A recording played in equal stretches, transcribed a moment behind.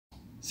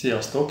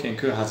Sziasztok, én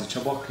Kőházi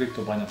Csba,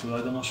 kriptobánya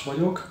tulajdonos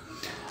vagyok.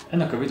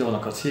 Ennek a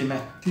videónak a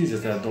címe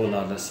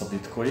 $10,000 lesz a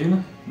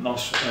bitcoin.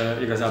 Nos,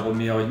 igazából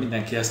mi, ahogy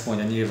mindenki ezt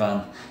mondja,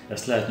 nyilván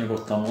ezt lehet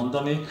nyugodtan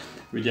mondani.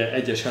 Ugye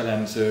egyes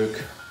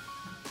elemzők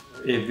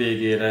év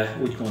végére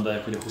úgy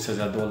gondolják, hogy a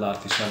 $20,000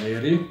 is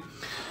eléri.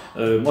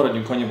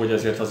 Maradjunk annyiból, hogy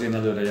ezért az én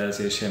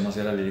előrejelzéseim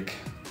azért elég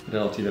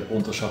relatíve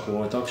pontosak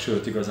voltak,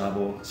 sőt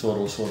igazából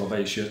szóról szóra be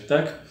is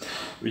jöttek.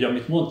 Ugye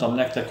amit mondtam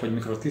nektek, hogy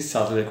mikor a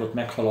 10%-ot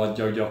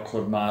meghaladja, ugye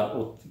akkor már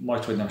ott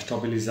majdhogy nem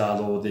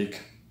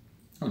stabilizálódik.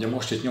 Ugye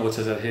most itt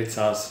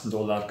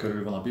 $8,700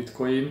 körül van a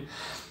bitcoin,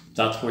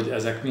 tehát hogy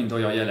ezek mind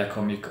olyan jelek,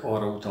 amik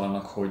arra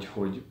utalnak,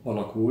 hogy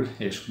alakul,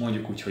 és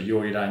mondjuk úgy, hogy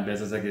jó irányba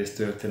ez az egész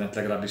történet,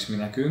 legalábbis mi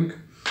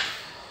nekünk.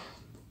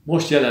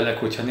 Most jelenleg,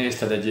 hogyha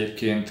nézted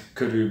egyébként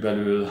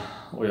körülbelül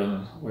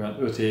olyan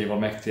 5 év a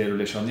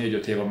megtérülés, a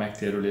 4-5 év a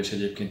megtérülés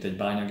egyébként egy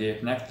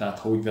bányagépnek, tehát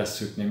ha úgy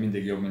vesszük, még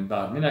mindig jobb, mint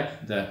bárminek,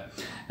 de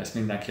ezt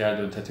mindenki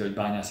eldöntheti, hogy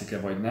bányászik-e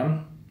vagy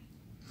nem.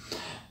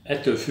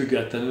 Ettől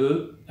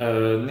függetlenül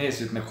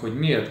nézzük meg, hogy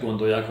miért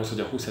gondolják azt, hogy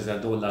a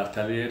 $20,000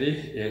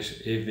 eléri, és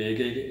év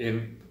végéig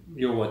én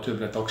jóval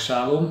többre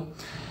tagsálom.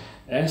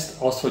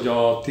 Azt, hogy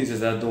a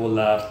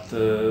 $10,000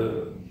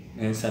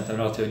 én szerintem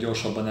relatív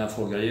gyorsabban el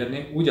fogja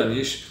érni,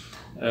 ugyanis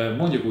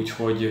mondjuk úgy,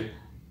 hogy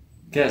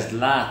kezd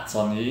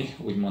látszani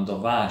úgymond a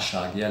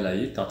válság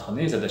jeleit, tehát ha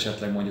nézed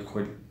esetleg mondjuk,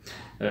 hogy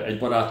egy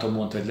barátom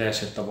mondta, hogy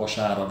leesett a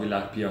vasára a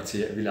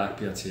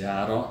világpiaci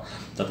ára,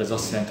 tehát ez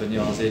azt jelenti, hogy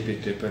nyilván az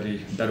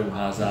építőipari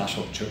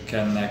beruházások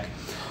csökkennek,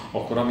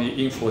 akkor ami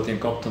infót én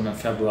kaptam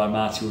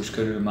február-március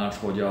körül már,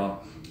 hogy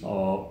a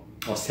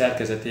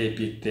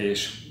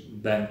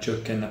szerkezetépítésben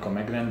csökkennek a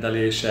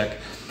megrendelések.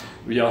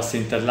 Ugye azt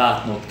szinte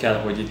látnod kell,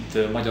 hogy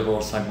itt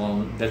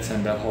Magyarországon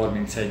december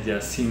 31-jel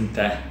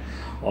szinte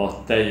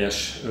a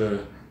teljes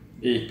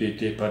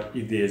építőipar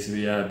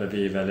idézőjelbe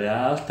véve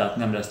leáll, tehát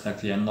nem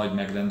lesznek ilyen nagy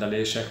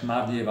megrendelések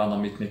már. Nyilván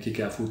amit még ki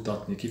kell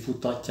futtatni,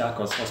 kifuttatják,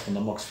 az azt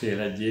mondom max.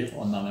 Fél-egy év,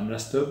 annál nem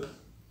lesz több.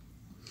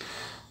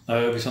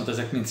 Viszont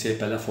ezek mind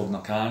szépen le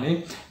fognak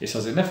állni, és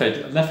azért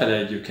ne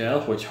felejtjük el,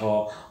 hogy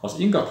ha az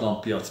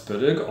ingatlanpiac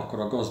pörög, akkor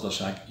a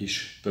gazdaság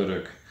is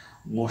pörög.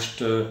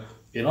 Most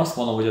én azt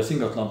mondom, hogy az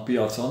ingatlan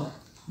piacon,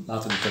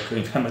 látod itt a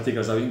könyvemet,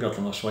 igazából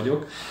ingatlanos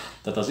vagyok,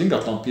 tehát az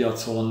ingatlan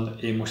piacon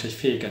én most egy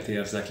féket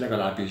érzek,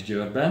 legalábbis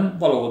Győrben,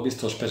 valahol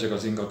biztos pezseg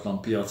az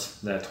ingatlan piac,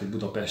 lehet, hogy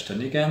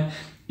Budapesten igen.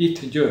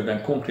 Itt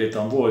Győrben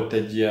konkrétan volt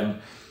egy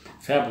ilyen,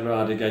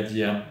 februárig egy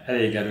ilyen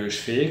elég erős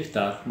fék,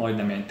 tehát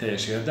majdnem egy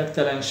teljes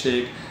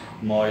érdektelenség,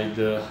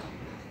 majd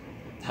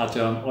hát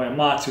olyan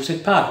március,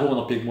 egy pár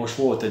hónapig most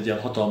volt egy ilyen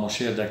hatalmas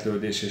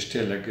érdeklődés, és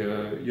tényleg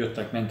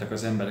jöttek-mentek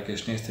az emberek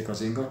és nézték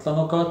az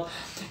ingatlanokat,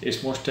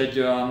 és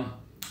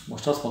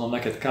most azt mondom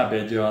neked kb.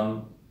 Egy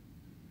olyan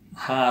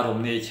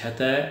 3-4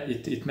 hete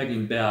itt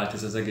megint beállt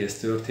ez az egész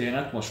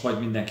történet, most vagy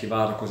mindenki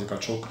várakozik a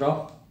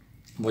csokra,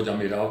 vagy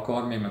amire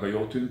akar, még meg a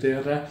jó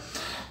tüntérre,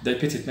 de egy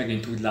picit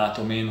megint úgy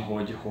látom én,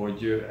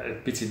 hogy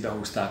egy picit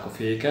behúzták a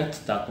féket,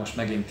 tehát most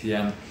megint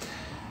ilyen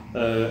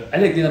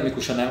elég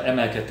dinamikusan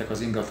emelkedtek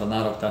az ingatlan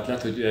árak, tehát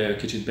lehet, hogy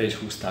kicsit be is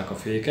húzták a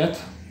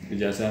féket,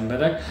 ugye az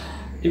emberek.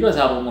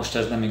 Igazából most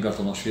ez nem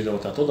ingatlanos videó,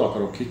 tehát oda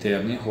akarok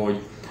kitérni, hogy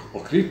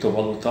a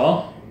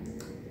kriptovaluta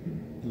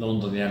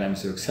londoni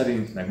elemzők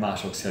szerint, meg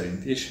mások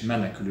szerint is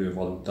menekülő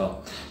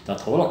valuta.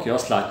 Tehát ha valaki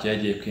azt látja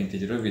egyébként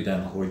így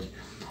röviden, hogy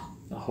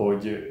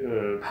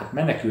hát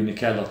menekülni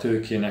kell a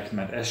tőkének,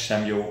 mert ez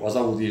sem jó, az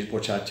Audi is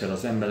bocsátja el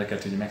az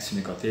embereket, hogy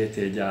megszűnik a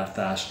TT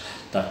gyártás,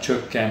 tehát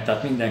csökkent,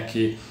 tehát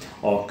mindenki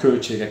a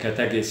költségeket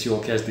egész jól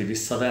kezdi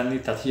visszavenni,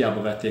 tehát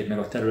hiába vették meg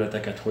a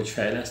területeket, hogy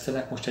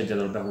fejlesztenek, most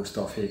egyelőre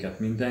behúzta a féket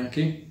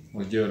mindenki,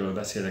 most Győrről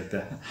beszélek,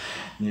 de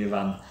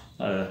nyilván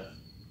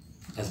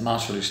ez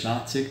máshol is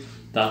látszik.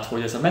 Tehát,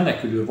 hogy ez a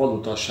menekülő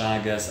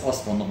valutaság, ez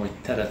azt mondom, hogy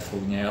teret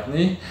fog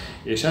nyerni,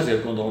 és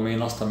ezért gondolom én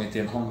azt, amit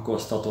én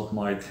hangoztatok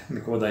majd,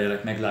 mikor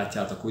odaérek,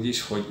 meglátjátok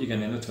úgyis, hogy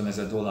igen, én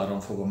 $50,000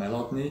 fogom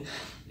eladni,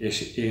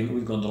 és én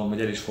úgy gondolom,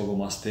 hogy el is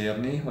fogom azt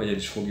érni, vagy el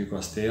is fogjuk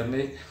azt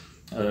érni,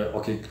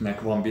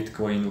 akiknek van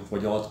bitcoinuk,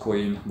 vagy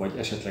altcoin, vagy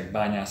esetleg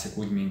bányászik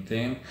úgy, mint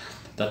én.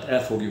 Tehát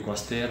el fogjuk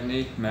azt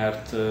érni,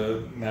 mert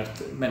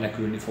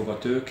menekülni fog a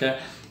tőke,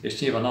 és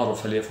nyilván arról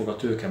felé fog a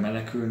tőke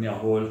menekülni,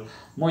 ahol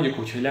mondjuk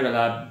úgy, hogy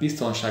legalább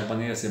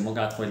biztonságban érzi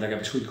magát, vagy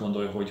legalábbis úgy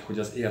gondolja, hogy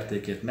az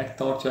értékét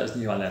megtartja. Ez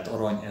nyilván lehet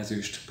arany,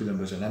 ezüst,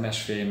 különböző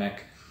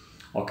nemesfémek,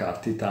 akár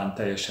titán,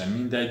 teljesen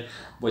mindegy,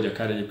 vagy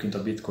akár egyébként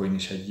a bitcoin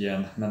is egy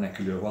ilyen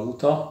menekülő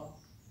valuta.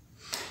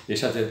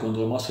 És ezért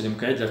gondolom azt, hogy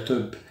amikor egyre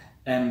több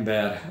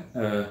ember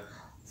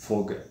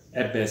fog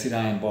ebbe az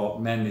irányba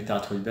menni,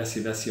 tehát hogy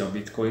veszi a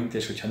bitcoint,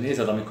 és hogyha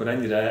nézed, amikor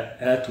ennyire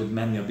el tud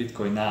menni a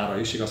bitcoin ára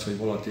is, igaz, hogy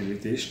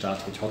volatilitis,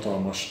 tehát hogy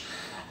hatalmas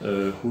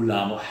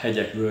hullám,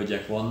 hegyek,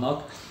 völgyek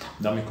vannak,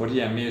 de amikor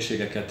ilyen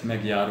mélységeket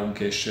megjárunk,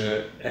 és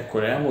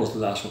ekkor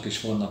elmozdulások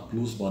is vannak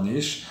pluszban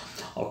is,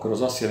 akkor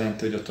az azt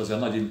jelenti, hogy ott azért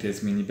nagy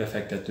intézményi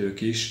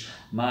befektetők is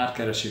már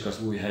keresik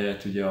az új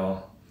helyet ugye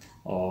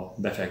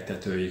a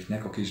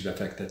befektetőiknek, a kis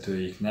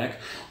befektetőiknek,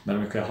 mert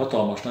amikor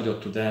hatalmas nagyot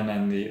tud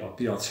elmenni a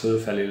piac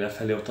fölfelé,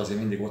 lefelé, ott azért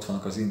mindig ott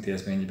vannak az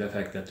intézményi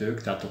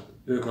befektetők, tehát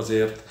ők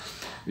azért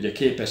ugye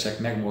képesek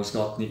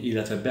megmozgatni,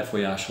 illetve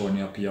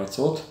befolyásolni a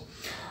piacot.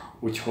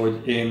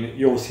 Úgyhogy én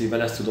jó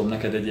szívvel ezt tudom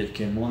neked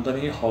egyébként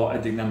mondani, ha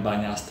eddig nem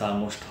bányáztál,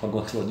 most, ha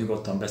gondolod,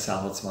 nyugodtan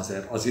beszállhatsz,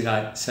 azért az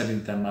irány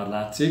szerintem már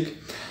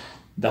látszik,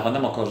 de ha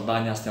nem akarsz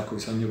bányászni, akkor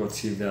viszont nyugodt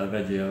szívvel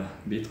vegyél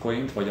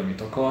bitcoint, vagy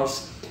amit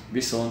akarsz,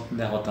 viszont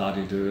ne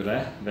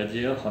határidőre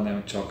vegyél,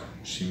 hanem csak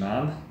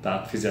simán,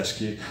 tehát fizess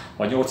ki,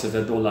 ha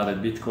 $8000 egy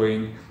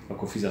bitcoin,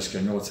 akkor fizess ki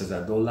a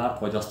 $8000,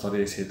 vagy azt a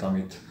részét,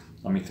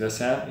 amit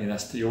veszel. Én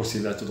ezt jó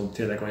szívvel tudom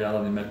tényleg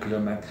ajánlani, mert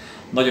különben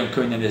nagyon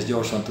könnyen és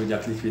gyorsan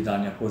tudják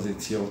likvidálni a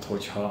pozíciót,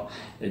 hogyha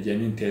egy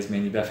ilyen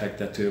intézményi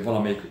befektető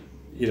valamelyik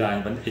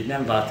irányban, egy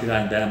nem várt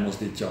irányba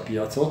elmozdítja a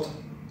piacot.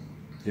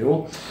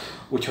 Jó?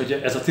 Úgyhogy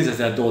ez a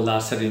 $10,000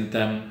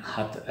 szerintem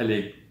hát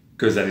elég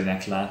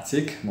közelinek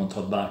látszik,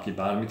 mondhat bárki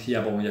bármit.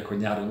 Hiába mondják, hogy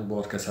nyáron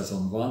uborka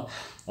szezon van,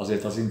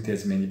 azért az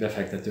intézményi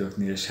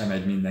befektetőknél sem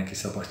megy mindenki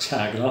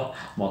szabadságra,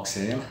 max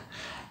én.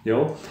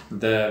 Jó,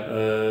 de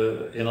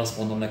én azt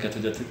mondom neked,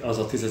 hogy az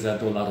a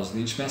 $10,000 az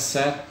nincs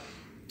messze.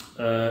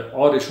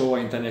 Arra is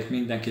óvaintenék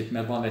mindenkit,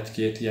 mert van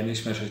egy-két ilyen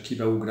ismerős, hogy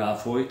kibeugrál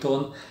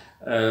folyton.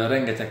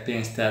 Rengeteg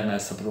pénzt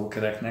termelsz a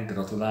brókereknek,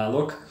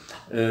 gratulálok.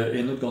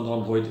 Én úgy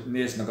gondolom, hogy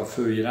nézd meg a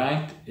fő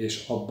irányt,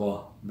 és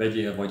abba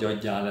vegyél vagy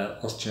adjál el,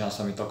 azt csinálsz,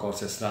 amit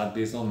akarsz, ezt rád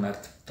bízom,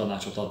 mert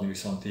tanácsot adni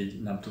viszont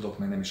így nem tudok,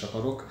 meg nem is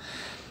akarok.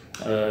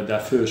 De a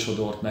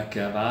fősodort meg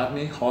kell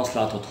várni. Ha azt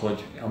látod,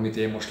 hogy amit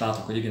én most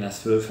látok, hogy igen, ez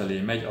fölfelé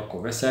megy,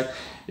 akkor veszek,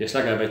 és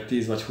legalább egy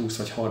 10 vagy 20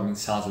 vagy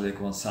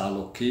 30%-on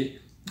szállok ki.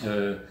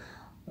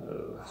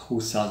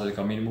 20%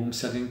 a minimum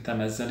szerintem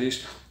ezzel is,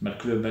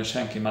 mert különben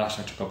senki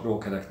másnak, csak a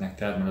brókereknek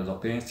termeled a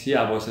pénzt.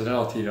 Hiába az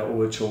relatíve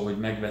olcsó, hogy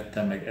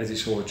megvettem, meg ez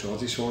is olcsó,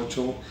 az is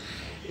olcsó.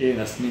 Én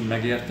ezt mind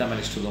megértem, el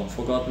is tudom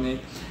fogadni,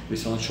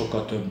 viszont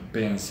sokkal több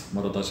pénz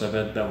marad a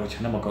zsebedbe,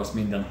 hogyha nem akarsz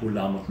minden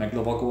hullámot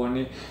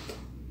meglovagolni.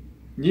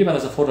 Nyilván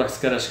ez a forex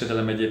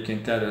kereskedelem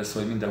egyébként erről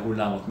szól, hogy minden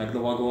hullámot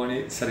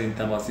meglovagolni,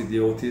 szerintem az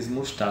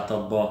idiotizmus, tehát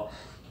abba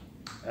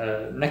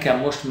nekem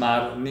most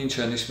már nincs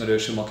olyan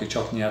ismerősöm, aki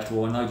csak nyert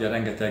volna, ugye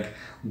rengeteg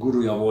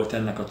gurúja volt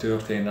ennek a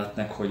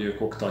történetnek, hogy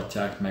ők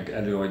oktatják, meg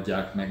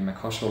előadják, meg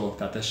hasonlók,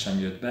 tehát ez sem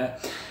jött be.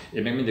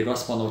 Én még mindig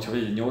azt mondom, hogy ha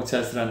vagy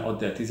 8000-en,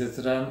 add el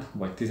 10 000-en,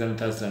 vagy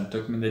 15 000-en,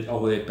 tök mindegy,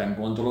 ahol éppen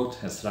gondolod,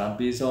 ezt rád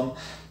bízom,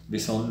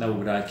 viszont ne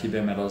ugrálj ki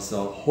be, mert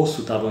azzal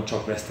hosszú távon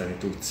csak veszteni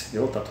tudsz.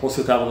 Jó? Tehát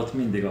hosszú távon ott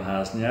mindig a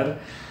ház nyer.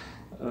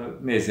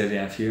 Nézzél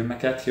ilyen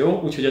filmeket,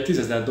 jó? Úgyhogy a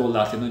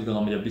 $10,000 én úgy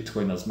gondolom, hogy a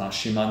bitcoin az már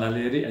simán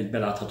eléri, egy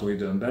belátható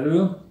időn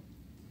belül.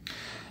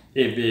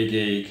 Év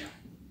végéig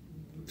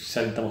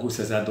szerintem a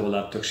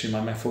 $20,000 tök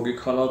simán meg fogjuk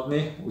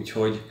haladni,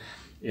 úgyhogy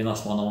én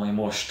azt mondom, hogy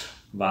most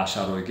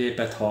vásárolj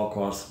gépet, ha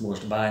akarsz,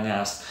 most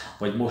bányász,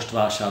 vagy most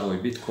vásárolj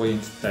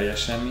bitcoint,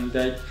 teljesen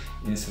mindegy.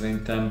 Én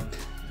szerintem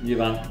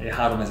nyilván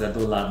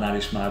 $3,000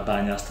 is már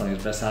bányáztam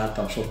és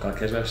beszálltam, sokkal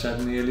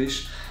kevesebbnél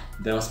is,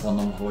 de azt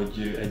mondom,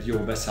 hogy egy jó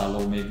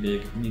beszálló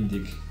még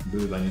mindig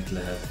bőven itt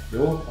lehet,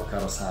 jó?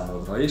 Akár a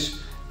számodra is.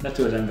 Ne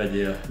tőlem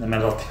vegyél, nem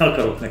eladni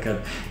akarok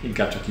neked,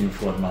 inkább csak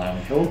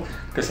informálni, jó?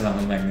 Köszönöm,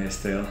 hogy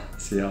megnéztél,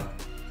 szia!